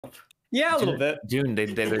Yeah, a little bit. June, they're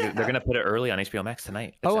gonna put it early on HBO Max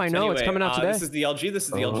tonight. Oh, I know, it's coming out today. This is the LG. This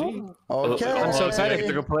is the LG. Okay. I'm so excited. They're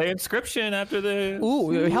gonna play Inscription after this.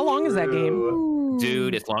 Ooh, how long is that game?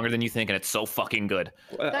 Dude, it's longer than you think, and it's so fucking good.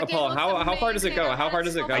 Paul, how far does it go? How far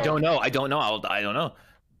does it go? I don't know. I don't know. I don't know.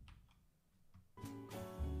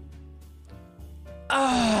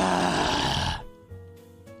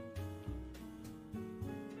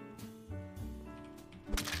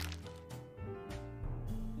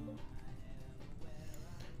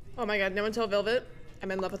 Oh my god, no one told Velvet.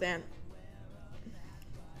 I'm in love with Ant.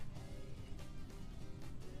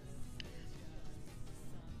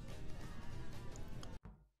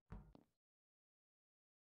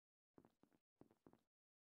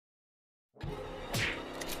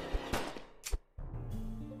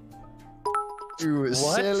 You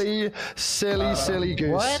silly goose.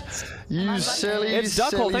 What? You silly, It's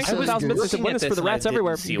Duckhole. Thanks for the 1,000 bits. It's a bonus for the rats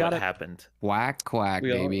everywhere. See You got what it. happened. Quack, quack,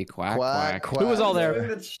 baby. Quack, quack. Who was all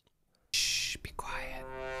there? Shh, be quiet.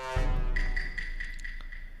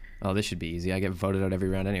 Oh, this should be easy. I get voted out every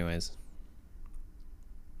round anyways.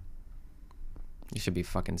 You should be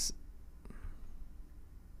fucking...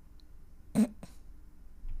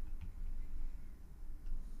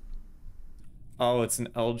 Oh, it's an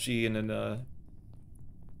LG and an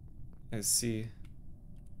I see.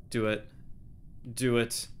 Do it. Do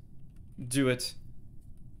it. Do it.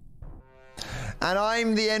 And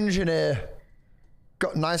I'm the engineer.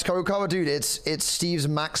 Got nice coat cover, dude. It's Steve's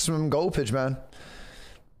maximum goal pitch, man.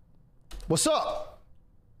 What's up?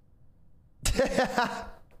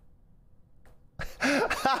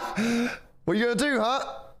 What are you gonna do,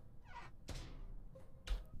 huh?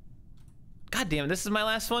 God damn it, this is my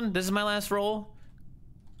last one? This is my last roll?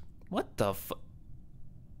 What the fu-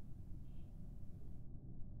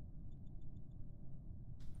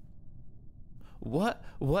 What?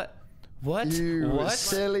 You what?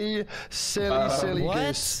 silly What?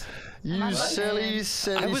 goose. You silly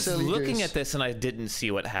I was looking goose. at this and I didn't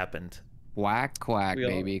see what happened. Quack, quack,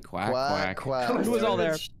 baby. Quack, Quack, quack. quack. Who was all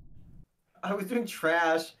there? I was doing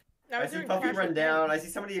trash. I was see doing Puffy trash run with down. him. I see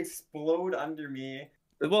somebody explode under me.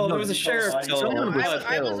 Well, there was a sheriff I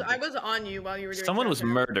kill. I was on you while you were doing Someone was trash.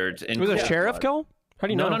 murdered. It was a sheriff kill? How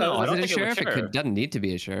do you know? No, I Was don't it a think it was sheriff? It doesn't need to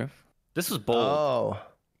be a sheriff. This was bold. Oh.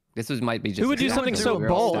 This might be just... Who would do something so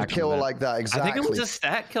bold? A kill like that, exactly. I think it was a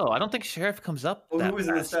stat kill. I don't think sheriff comes up Well, that who was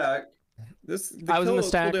in the fast. stack? I was in the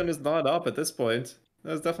stack. Cooldown is not up at this point.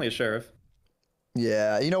 That was definitely a sheriff.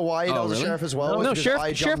 Yeah, you know why he Oh, was really? a sheriff as well? No, Because sheriff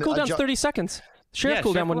I jumped- I cooldown's jumped- 30 seconds. Sheriff Yeah,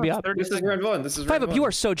 cooldown wouldn't be up. This is round one. This is round Five one. Up, you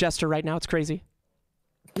are so jester right now. It's crazy.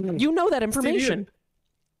 You know that information.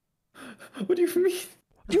 What do you mean?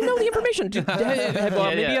 You know the information.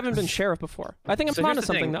 Maybe yeah. you haven't been sheriff before. I think I'm So here's onto the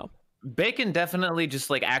something thing. though. Bacon definitely just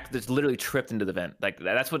like just literally tripped into the vent. Like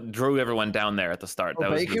that's what drew everyone down there at the start. Oh, That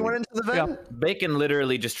was Bacon really- went into the vent? Bacon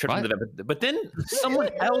literally just tripped What? into the vent. But then someone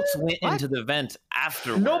else went into the vent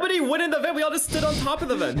afterwards. Nobody went in the vent. We all just stood on top of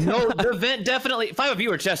the vent. No, the vent definitely. Five of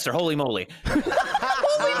you are Chester. Holy moly!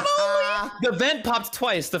 Holy moly! The vent popped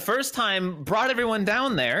twice. The first time brought everyone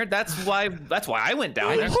down there. That's why I went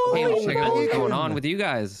down there. Check out what's going on with you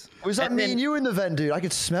guys. Was that me and you in the vent, dude? I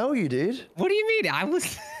could smell you, dude. What do you mean? I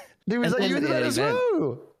was... Dude, was that you in the vent as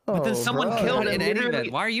well? But then someone bro. killed in him. any literally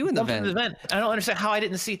vent. Why are you in the jumped into vent? I don't understand how I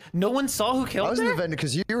didn't see. No one saw who killed I was in her? the vent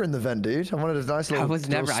because you were in the vent, dude. I wanted a nice little. I was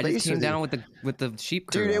never... little I just space came with you. down with the sheep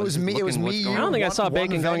crew. Dude, I it was just me. It was looking what's me. going You. I don't think I saw one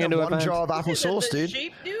Bacon vent going and into a one vent. jar of applesauce, The dude.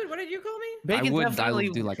 sheep, dude, what did you call me? Bacon would definitely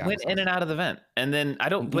do like went in and out of the vent, and then I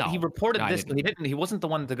don't. But he No, reported I this, didn't. but he didn't. He wasn't the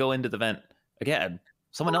one to go into the vent again.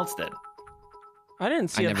 Someone else did. I didn't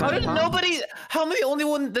see I it. never How did. did nobody? How am I the only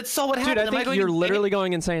one that saw what Dude, happened? I think you're literally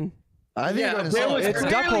going insane. I think Yeah, you're going there to was- It's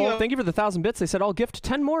Clearly Duckhole. Thank you for the 1,000 bits. They said I'll gift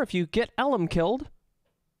 10 more if you get Ellum killed.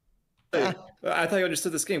 I thought you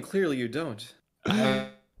understood this game. Clearly, you don't.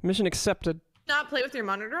 Mission accepted. Not play with your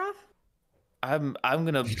monitor off? I'm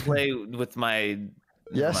gonna play with my.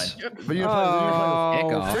 Yes. But you're Oh,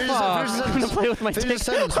 playing. Finish fuck. I'm gonna play with my Finish dick. the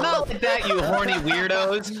sentence. Not like that, you horny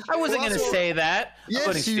weirdos. I wasn't gonna say that. Yes, I'm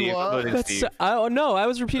voting you Steve. are. I'm voting That's, Steve. oh no, I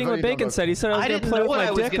was repeating what Very Bacon dumb. said. He said I was I gonna didn't play know with what my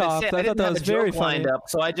I was dick gonna off. say. I I thought didn't that have was a very joke funny. lined up,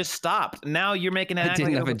 so I just stopped. Now you're making an I act didn't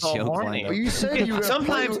like have a it's all joke horny. lined up. Well, you said you were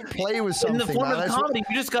Sometimes play with In something. the form man. of That's what- comedy,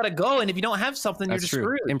 you just gotta go, and if you don't have something, That's you're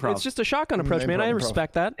true. just screwed. Improv. It's just a shotgun approach, man. I improv.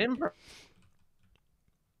 respect that. Improv.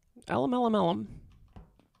 Ellum.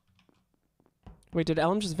 Wait, did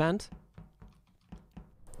Ellum just vent?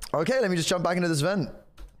 Okay, let me just jump back into this vent.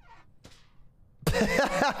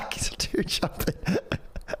 Dude, jump in.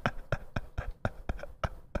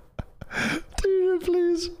 Dude,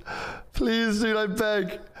 please. Please, dude, I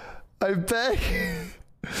beg. I beg.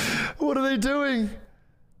 What are they doing?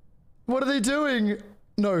 What are they doing?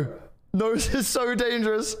 No. No, this is so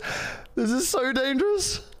dangerous. This is so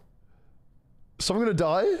dangerous. Is someone gonna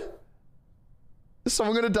die? Is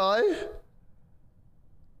someone gonna die?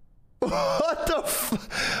 What the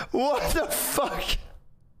what the fuck?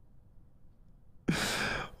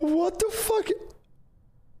 What the fuck?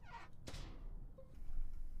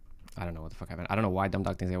 I don't know what the fuck happened. I don't know why Dumb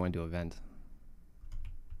Dog thinks I went to an event.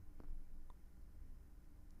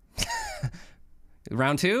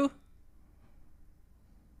 Round 2?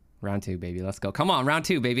 Round 2, baby. Let's go. Come on, round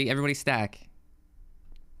 2, baby. Everybody stack.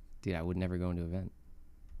 Dude, I would never go into an event.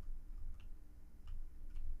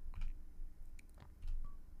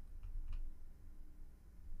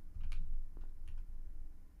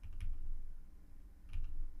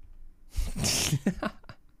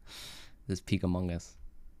 This peak Among Us.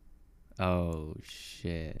 Oh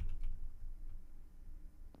shit.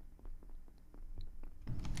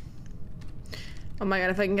 Oh my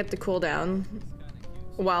god, if I can get the cooldown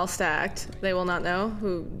while stacked, they will not know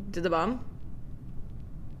who did the bomb.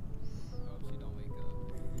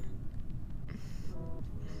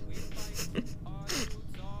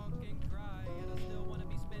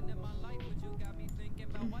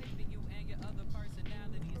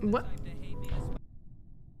 What?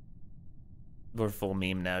 We're full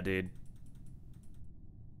meme now, dude.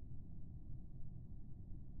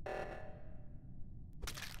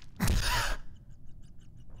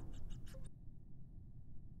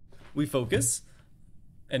 We focus.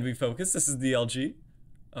 And we focus. This is the LG.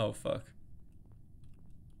 Oh, fuck.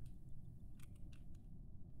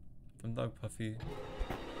 Dumb Dog Puffy.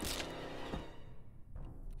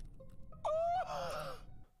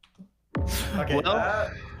 Okay,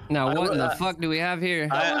 Well, Now, what in the fuck do we have here?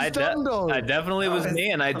 I definitely was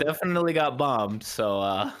me, and I definitely got bombed.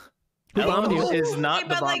 So, Who bombed you? is not Wait,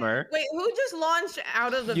 the but, like, bomber. wait, who just launched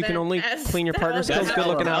out of the You can vent only as clean your the partner hell skills. did Good that?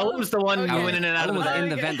 looking out. Ellen was the one going in and out Ellen of was the in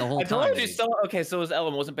the Okay. vent the whole I time. told you so. Okay, so it was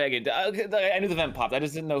Ellen. Wasn't begging. I knew the vent popped. I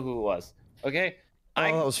just didn't know who it was. Okay. Oh,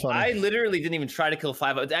 that was funny. I literally didn't even try to kill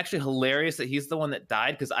 5. It's actually hilarious that he's the one that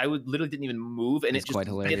died because I would literally didn't even move, and It's it just quite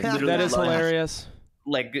hilarious. it literally That is lunged. hilarious.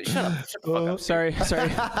 Like, shut up. Shut the fuck Oh, up. sorry, sorry.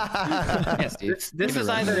 Yes, dude. This is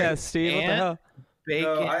either Yeah, Steve, what the hell? bacon.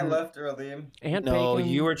 No, I left early. Ant No, bacon.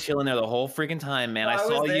 you were chilling there the whole freaking time, man. I was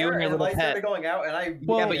saw there, you and your and little lights pet. started going out, and I.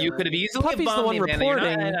 Well, Yeah, but you could have easily Puffy's the bombed one me, man. You're not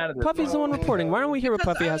reporting. out of this. Puffy's the one reporting. Why don't we hear what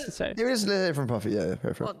Because Puffy I has was- to say? It is from Puffy, yeah. Go for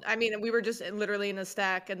it. Well, I mean, we were just literally in a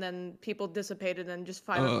stack, and then people dissipated, and just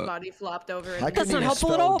Fiver's body flopped over. And, I couldn't not even helpful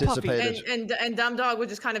at spell all, Puffy. dissipated. and Dumb Dog was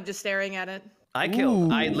just kind of just staring at it. I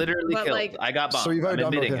killed. I Ooh. literally But, killed. like- I got bombed. So you voted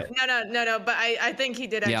I'm Dumb Dog, admitting yeah. it. No, but I think he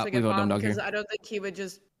did Yeah, actually we get vote Dumb bombed Dog because here. I don't think he would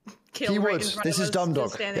just kill He right would. in front This of is us, Dumb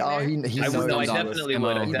just Dog. standing Oh, there. he I knows. would. No, I Dumb Dog. definitely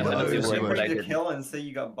would. I He definitely knows. would. He But knows. I to didn't. kill and say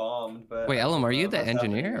you got bombed, but Wait, Ellum, are you the what's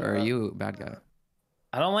happening engineer or are here. you a bad guy?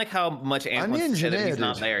 I don't like how much Ant I'm the wants to say that engineer, he's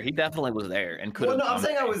not dude. there. He definitely was there and could Well, have. no, I'm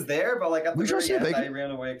saying I was there, but like at the We very just see end, I bacon.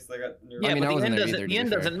 ran away because I got. Yeah, I mean, I but the wasn't end there doesn't. either, to The be end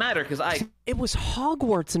fair. doesn't matter because I. It was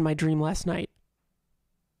Hogwarts in my dream last night.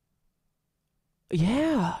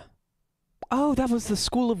 Yeah. Oh, that was the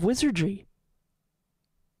School of Wizardry.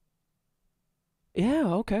 Yeah,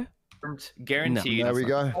 okay. Guaranteed. There we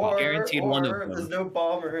go. Or, Guaranteed one of or if them. there's no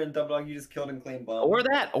bomber and Dumb Dog, you just killed and clean bomb. Or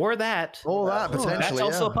that. All that potentially. That's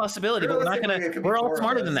also a yeah. possibility, but we're not Realistically, it gonna. could be We're all 4 of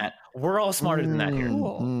smarter us. than that. We're all smarter than that here.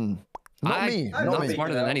 Cool. Not me. I'm Not not me. big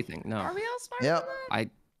Smarter than enough. anything. No. Are we all smart? Yep. I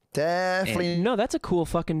Definitely. No, that's a cool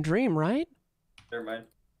fucking dream, right? Never mind.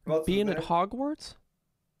 Who else was Being there? at Hogwarts?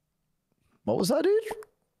 What was that, dude?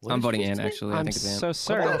 What I'm did voting you Ant say? actually. I I'm think it's Ant. so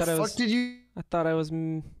sorry. What I the thought I fuck was. did you? I thought I was.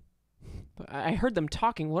 I heard them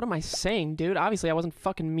talking. What am I saying, dude? Obviously, I wasn't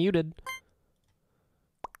fucking muted.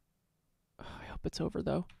 Oh, I hope it's over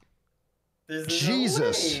though. There's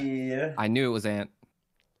Jesus. No way. I knew it was Ant.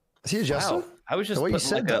 Is he a jester? Wow. I was just The way you putting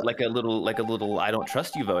said that. like a little I don't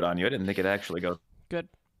trust you vote on you. I didn't think it'd actually go. Good.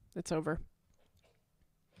 It's over.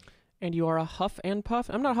 And you are a Huff and Puff?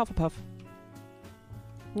 I'm not a Hufflepuff.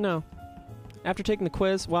 No. After taking the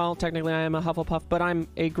quiz, well, technically I am a Hufflepuff, but I'm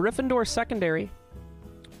a Gryffindor secondary.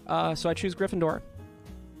 So I choose Gryffindor.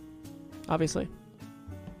 Obviously.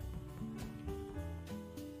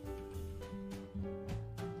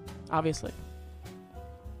 Obviously.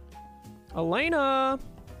 Elena!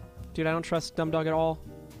 Dude, I don't trust Dumb Dog at all.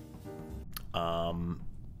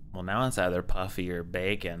 Well, now it's either Puffy or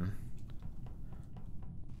Bacon.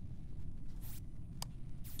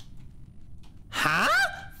 Huh?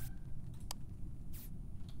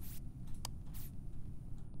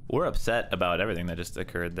 We're upset about everything that just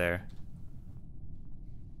occurred there.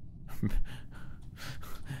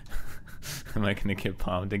 Am I gonna get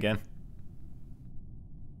bombed again?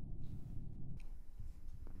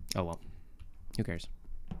 Oh well. Who cares?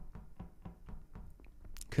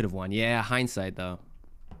 Could have won. Yeah, hindsight though.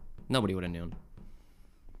 Nobody would have known.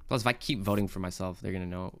 Plus, if I keep voting for myself, they're gonna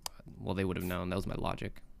know. Well, they would have known. That was my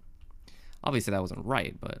logic. Obviously, that wasn't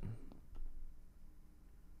right, but.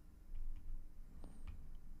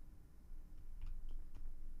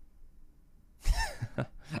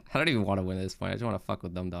 I don't even want to win at this point. I just want to fuck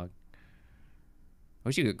with Dumb Dog. I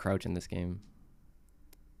wish you could crouch in this game.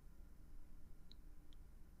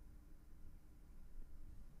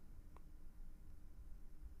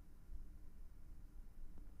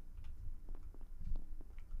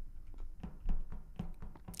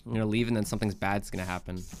 I'm gonna leave and then something's bad's gonna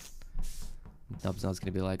happen. Dub's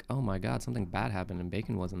gonna be like, oh my god, something bad happened and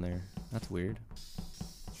Bacon wasn't there. That's weird.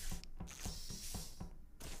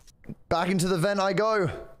 Back into the vent I go.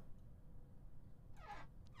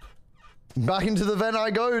 Back into the vent I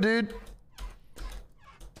go, dude.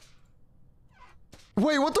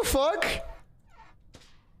 Wait, what the fuck?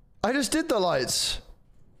 I just did the lights.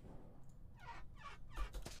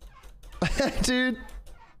 Dude.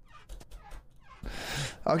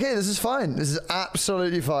 Okay, this is fine. This is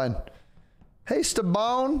absolutely fine. Hey,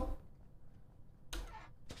 Stabone.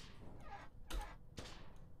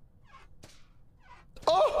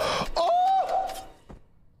 Oh! Oh!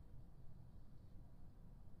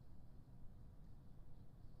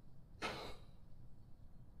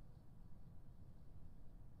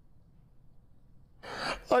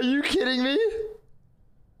 Are you kidding me?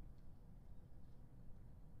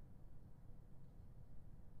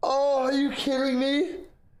 Oh, are you kidding me?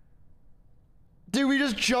 Dude, we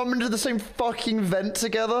just jump into the same fucking vent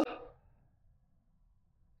together?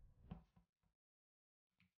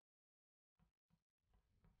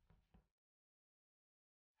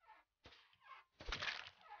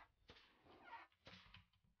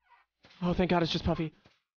 Oh, thank God, it's just Puffy.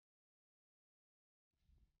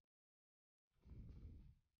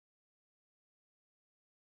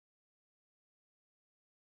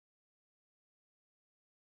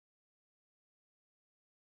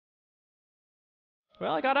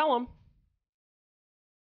 Well, I got Ellum.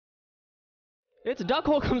 It's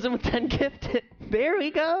Duckhole comes in with 10 gifted. There we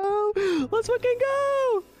go. Let's fucking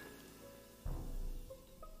go.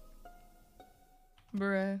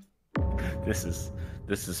 Bruh. This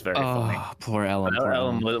is very funny. Poor Ellum.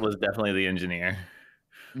 Ellum was definitely the engineer.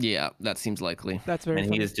 Yeah, that seems likely. That's very And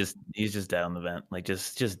funny. he's just dead on the vent. Like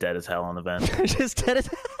just dead as hell on the vent. Just dead as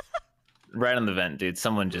Right on the vent, dude.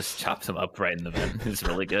 Someone just chopped him up right in the vent. It's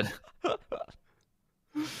really good.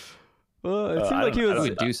 Well, it seemed like he Who was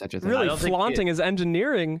would do such a thing? really don't think flaunting his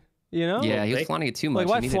engineering, you know? Yeah, he was They- flaunting it too much. Like,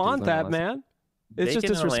 He why needed to flaunt learn that, a lesson. man? It's just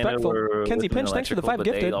Bacon and Elena disrespecful. were Kenzie within Pinch, thanks for the 5 electrical,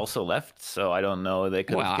 but gifted. They also left, so I don't know. They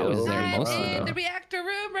could Wow, have I was killed. there most of I'm it. in the reactor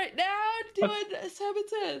room right now doing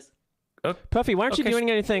sabotage. Puffy, why aren't you Okay,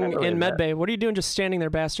 doing anything I believe in that. medbay? What are you doing just standing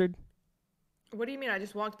there, bastard? What do you mean? I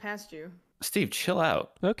just walked past you. Steve, chill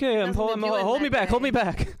out. Okay, I'm Nothing to do with hold me back, hold me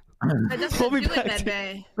back. That doesn't Hold me do with back.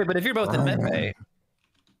 medbay. Wait, but if you're both in medbay,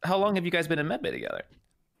 how long have you guys been in medbay together?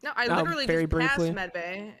 No, I literally very just briefly. passed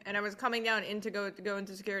medbay, and I was coming down in to go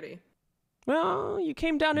into security. Well, you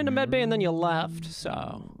came down into medbay and then you left,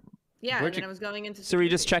 so... Yeah, Where'd and then you- I was going into. So were you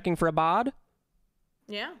just security. checking for a bod?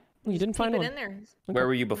 Yeah. You didn't find Keep one. it in there. Where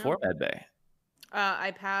were you before medbay? I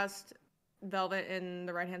passed Velvet in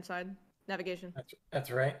the right-hand side navigation. That's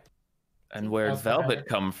right. And where'd Okay. Velvet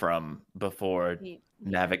come from before He-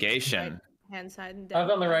 navigation? Hand side. And I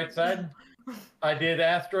was on the down. right side. I did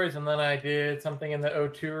asteroids, and then I did something in the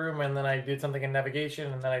O2 room, and then I did something in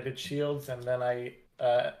navigation, and then I did shields, and then I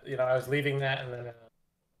was leaving that, and then.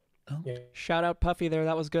 Yeah. Shout out Puffy there,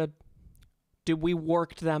 that was good. Dude, we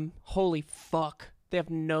worked them. Holy fuck. They have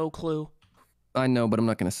no clue. I know, but I'm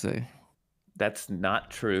not gonna say. That's not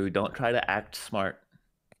true. Don't try to act smart.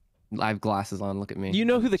 I have glasses on. Look at me. You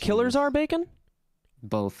know who the killers are, Bacon?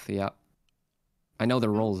 Both, yeah. I know their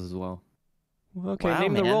roles as well. Okay, Wow,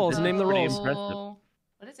 name the man, roles, this name is the pretty roles. impressive.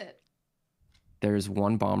 What is it? There's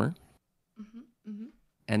one bomber,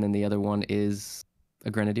 and then the other one is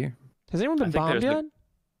a grenadier. Has anyone I been think bombed there's yet?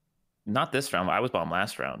 Not this round. I was bombed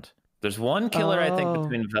last round. There's one killer, I think, Oh.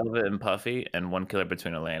 between Velvet and Puffy, and one killer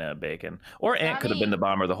between Elena and Bacon. Or Ant Not could have me. been the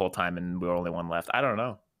bomber the whole time, and we were only one left. I don't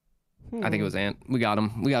know. I think it was Ant. We got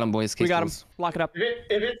him. We got him, boys. We Case got him. closed. Lock it up.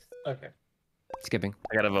 If it's okay. Skipping.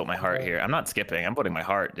 I gotta vote my heart here. I'm not skipping. I'm voting my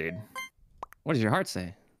heart, dude. What does your heart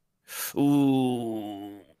say?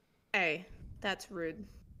 Ooh. Hey, that's rude.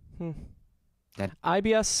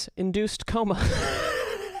 IBS-induced coma.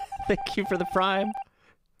 Thank you for the prime.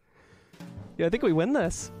 Yeah, I think we win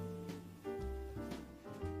this.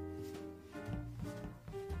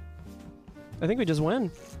 I think we just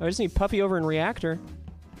win. I just need Puffy over in reactor.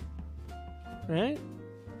 Right?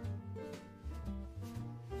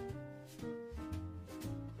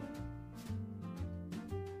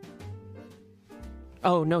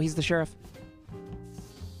 Oh, no, he's the sheriff.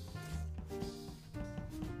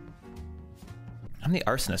 I'm the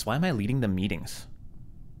arsonist. Why am I leading the meetings?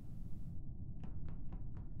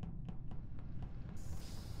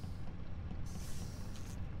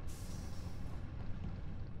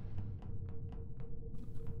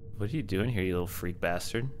 What are you doing here, you little freak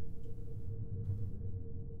bastard?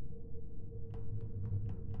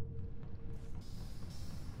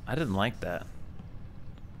 I didn't like that.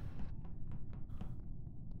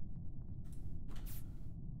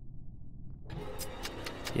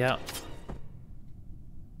 Yeah.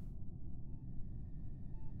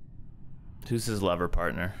 Who's his lover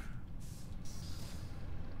partner?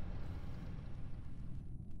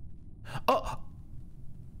 Oh!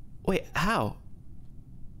 Wait, how?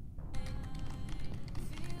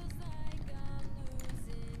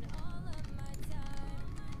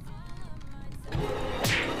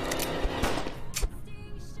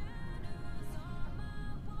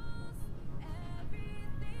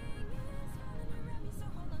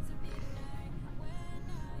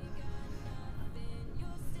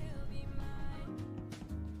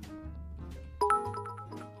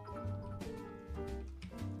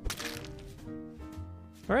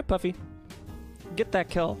 All right, Puffy. Get that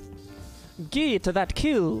kill. Get to that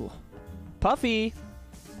kill. Puffy,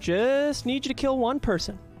 just need you to kill one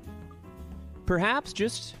person. Perhaps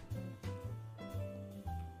just...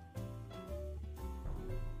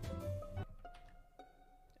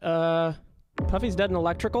 Puffy's dead in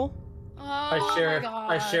electrical.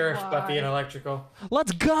 I sheriff Buffy in electrical.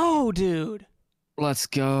 Let's go, dude. Let's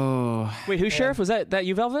go. Wait, who's sheriff? Was that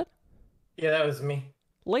you, Velvet? Yeah, that was me.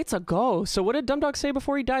 Let's go. So what did Dumdog say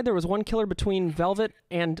before he died? There was one killer between Velvet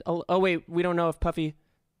and... Oh, wait. We don't know if Puffy...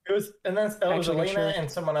 It was Actually, Elena sure. and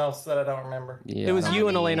someone else that I don't remember. Yeah, It was I you don't-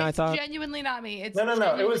 and Elena, I It's thought. genuinely not me. It's No. It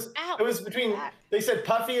genuinely- was between. They said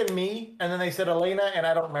Puffy and me, and then they said Elena, and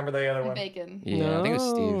I don't remember the other one. Bacon. Yeah, I think it was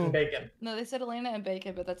Steve. No. Bacon. No, they said Elena and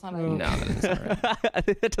Bacon, but that's not Oh. me. No, that doesn't sound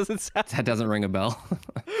right. That doesn't sound... That doesn't ring a bell.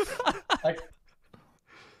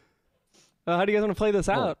 How do you guys want to play this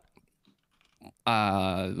out?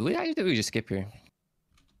 I think we just skip here.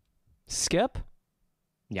 Skip?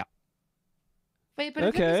 Wait, but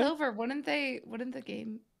if it Okay. was over, wouldn't the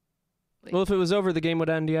game? Wait, Well, if it was over, the game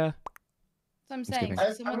would end, yeah. that's what I'm saying. skipping. So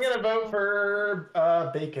I'm someone's- gonna vote for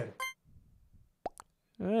Bacon.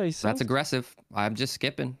 Oh, he, sounds, That's aggressive. I'm just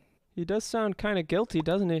skipping. he does sound kind of guilty,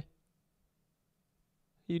 doesn't he?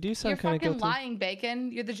 You do You're sound kind of fucking guilty. lying,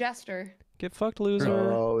 Bacon. You're the jester. Get fucked, loser.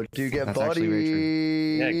 Oh, do you get That's actually very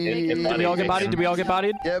bodied? Yeah, get Did we all get bodied? Did we all get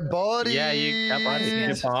bodied? Get bodied. Yeah, you got bodied.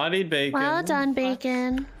 You bodied Bacon. Well done,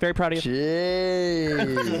 Bacon. Very proud of you.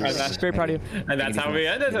 Jeez. Very proud of you. And that's how we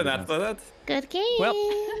ended, and that's Good game. Well,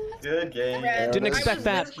 Good game. didn't expect I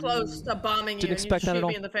that. was this close to bombing you. Didn't expect that and at you all.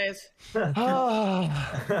 shoot me in the face.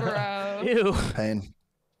 Bro. Ew. Pain.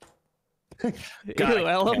 God, Ew,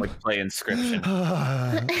 I Ellen. can't play Inscription.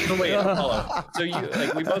 Oh, wait, Apollo. So you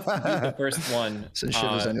like we both beat the first one. Send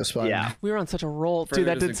shivers on your spine. Yeah. We were on such a roll. for Dude,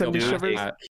 that those did that send me go shivers. back,